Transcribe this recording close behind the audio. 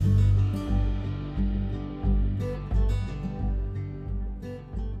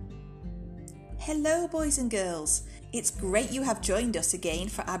Hello boys and girls, it's great you have joined us again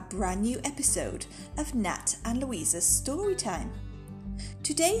for our brand new episode of Nat and Louisa's Storytime.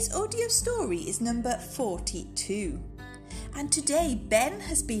 Today's audio story is number 42, and today Ben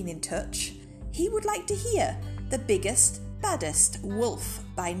has been in touch. He would like to hear The Biggest, Baddest Wolf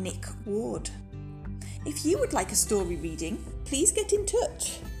by Nick Ward. If you would like a story reading, please get in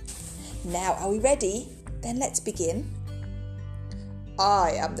touch. Now, are we ready? Then let's begin.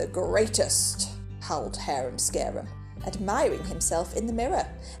 I am the greatest, howled Harum Scarum, admiring himself in the mirror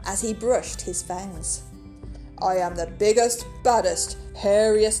as he brushed his fangs. I am the biggest, baddest,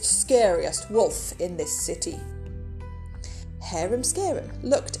 hairiest, scariest wolf in this city. Harum Scarum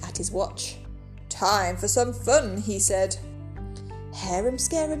looked at his watch. Time for some fun, he said. Harum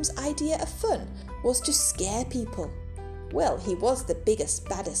Scarum's idea of fun was to scare people. Well, he was the biggest,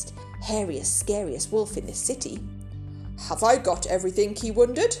 baddest, hairiest, scariest wolf in this city. Have I got everything, he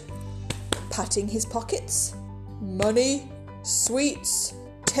wondered, patting his pockets. Money, sweets,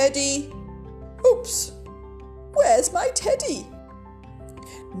 teddy. Oops, where's my teddy?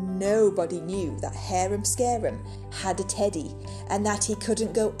 Nobody knew that Harum Scarum had a teddy and that he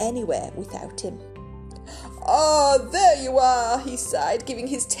couldn't go anywhere without him. Ah, there you are, he sighed, giving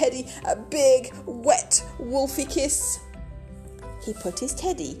his teddy a big, wet, wolfy kiss. He put his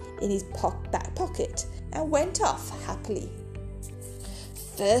teddy in his back pocket and went off happily.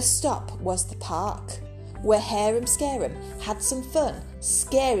 First stop was the park, where Harum Scarum had some fun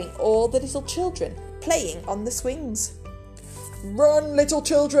scaring all the little children playing on the swings. Run, little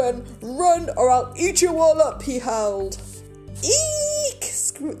children, run or I'll eat you all up, he howled. Eek!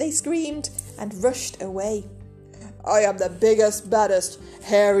 They screamed and rushed away. I am the biggest, baddest,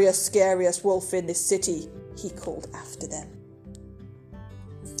 hairiest, scariest wolf in this city, he called after them.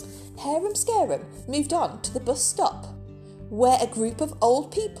 Harum Scarum moved on to the bus stop, where a group of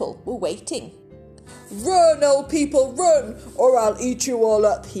old people were waiting. Run, old people, run, or I'll eat you all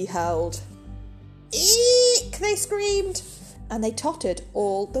up, he howled. Eek! They screamed, and they tottered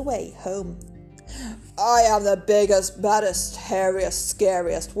all the way home. I am the biggest, baddest, hairiest,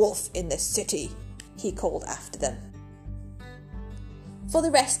 scariest wolf in this city, he called after them. For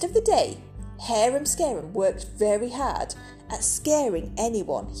the rest of the day, Harum Scarum worked very hard at scaring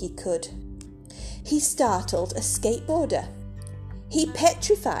anyone he could. He startled a skateboarder. He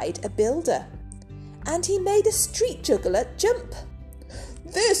petrified a builder. And he made a street juggler jump.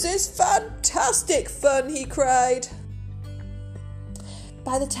 This is fantastic fun, he cried.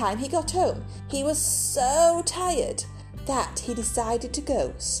 By the time he got home, he was so tired that he decided to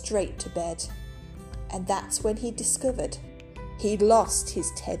go straight to bed. And that's when he discovered he'd lost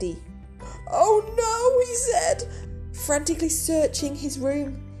his teddy. Oh no, he said, frantically searching his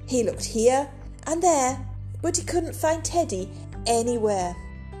room. He looked here and there, but he couldn't find Teddy anywhere.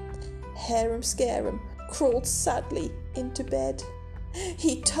 Harum Scarum crawled sadly into bed.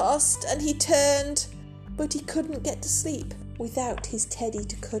 He tossed and he turned, but he couldn't get to sleep without his teddy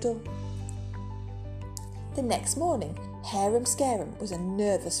to cuddle. The next morning, Harum Scarum was a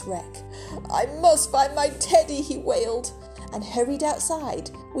nervous wreck. I must find my teddy, he wailed, and hurried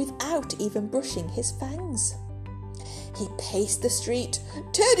outside without even brushing his fangs. He paced the street.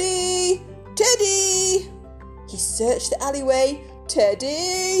 Teddy! Teddy! He searched the alleyway.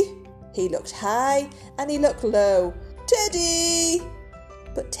 Teddy! He looked high and he looked low. Teddy!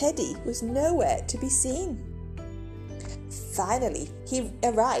 But Teddy was nowhere to be seen. Finally, he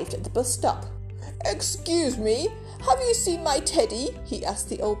arrived at the bus stop. Excuse me, have you seen my teddy? He asked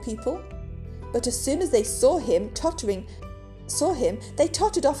the old people. But as soon as they saw him, they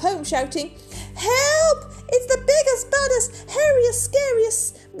tottered off home shouting, Help! It's the biggest, baddest, hairiest,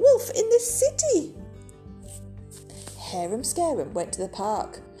 scariest wolf in this city. Harum Scarum went to the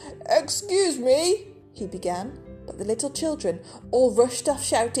park. Excuse me, he began, but the little children all rushed off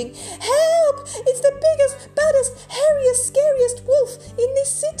shouting, Help! It's the biggest, baddest, hairiest, scariest wolf in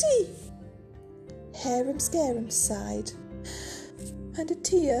this city. Harum Scarum sighed, and a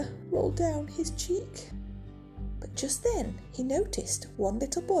tear rolled down his cheek. But just then he noticed one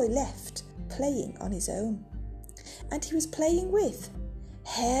little boy left playing on his own. And he was playing with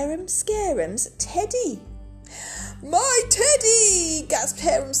Harum Scarum's teddy. My teddy! Gasped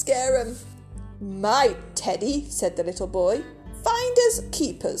Harum Scarum. My teddy, said the little boy. Finders,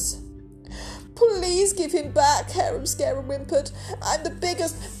 keepers. Please give him back, Harum Scarum whimpered. I'm the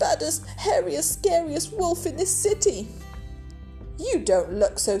biggest, baddest, hairiest, scariest wolf in this city. You don't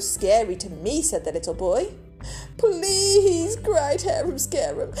look so scary to me, said the little boy. Please, cried Harum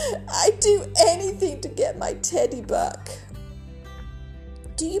Scarum. I'd do anything to get my teddy back.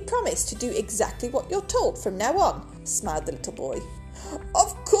 Do you promise to do exactly what you're told from now on? Smiled the little boy.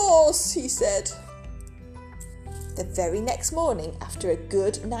 Of course, he said. The very next morning, after a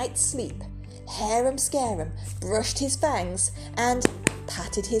good night's sleep, Harum-Scarum brushed his fangs and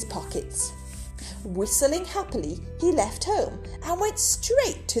patted his pockets. Whistling happily, he left home and went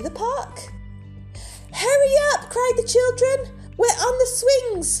straight to the park. "Hurry up!" cried the children. "We're on the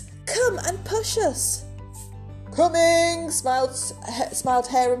swings! Come and push us!" "Coming!" smiled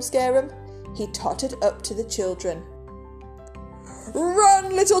Harum-Scarum. He tottered up to the children.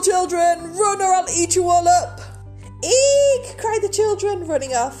 "Run, little children! Run or I'll eat you all up!" "Eek!" cried the children,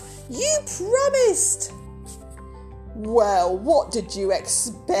 running off. "You promised!" "Well, what did you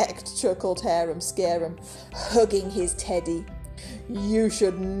expect?" chuckled Harum-Scarum, hugging his teddy. "You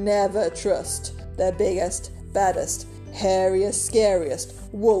should never trust the biggest, baddest, hairiest, scariest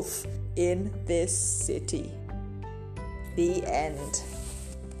wolf in this city." The end.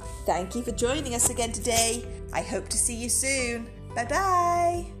 Thank you for joining us again today. I hope to see you soon.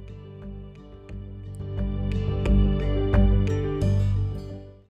 Bye-bye.